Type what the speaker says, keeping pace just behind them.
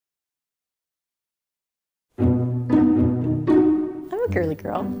girly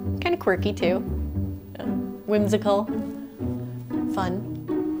girl. Kind of quirky too. Whimsical. Fun.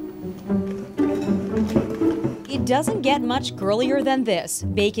 It doesn't get much girlier than this,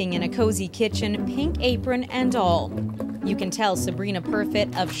 baking in a cozy kitchen, pink apron and all. You can tell Sabrina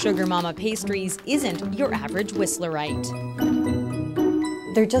Perfitt of Sugar Momma Pastries isn't your average Whistlerite.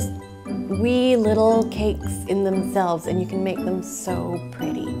 They're just wee little cakes in themselves, and you can make them so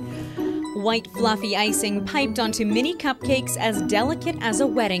pretty. White fluffy icing piped onto mini cupcakes as delicate as a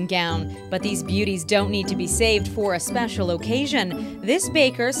wedding gown. But these beauties don't need to be saved for a special occasion. This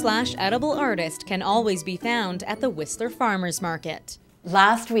baker/edible artist can always be found at the Whistler Farmers Market.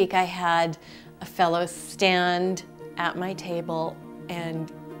 Last week I had a fellow stand at my table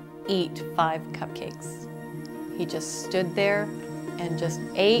and eat 5 cupcakes. He just stood there and just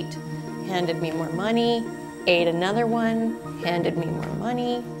ate, handed me more money, ate another one, handed me more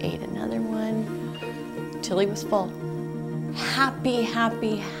money, ate another one, till he was full. Happy,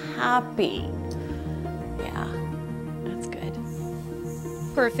 happy, happy. Yeah, that's good.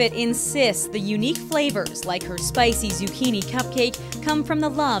 Perfitt insists the unique flavors, like her spicy zucchini cupcake, come from the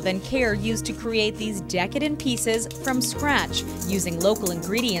love and care used to create these decadent pieces from scratch, using local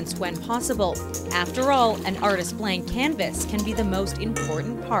ingredients when possible. After all, an artist's blank canvas can be the most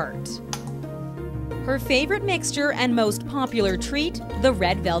important part. Her favorite mixture and most popular treat, the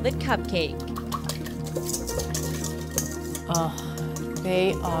red velvet cupcake. Oh,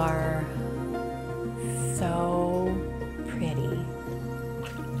 they are so pretty.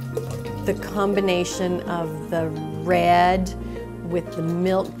 The combination of the red with the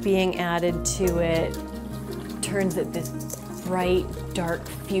milk being added to it turns it this bright, dark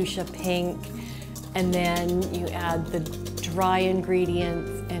fuchsia pink, and then you add the dry ingredients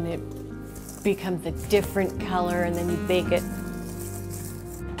and it becomes a different color, and then you bake it.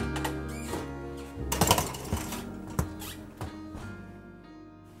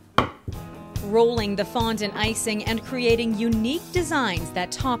 Rolling the fondant icing and creating unique designs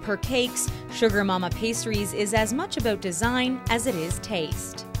that top her cakes, Sugar Momma Pastries is as much about design as it is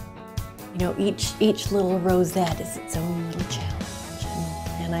taste. You know, each little rosette is its own little challenge,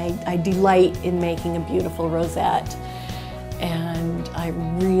 and I delight in making a beautiful rosette, and I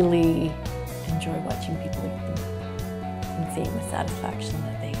really enjoy watching people eat them and seeing the satisfaction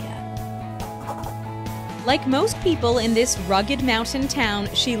that they get. Like most people in this rugged mountain town,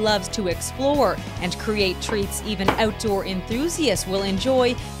 she loves to explore and create treats even outdoor enthusiasts will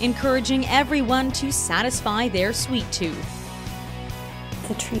enjoy, encouraging everyone to satisfy their sweet tooth. It's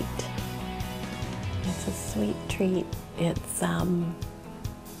a treat. It's a sweet treat. It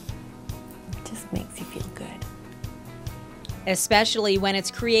just makes you feel good. Especially when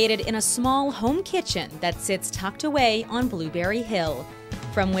it's created in a small home kitchen that sits tucked away on Blueberry Hill.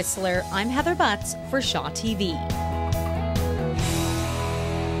 From Whistler, I'm Heather Butts for Shaw TV.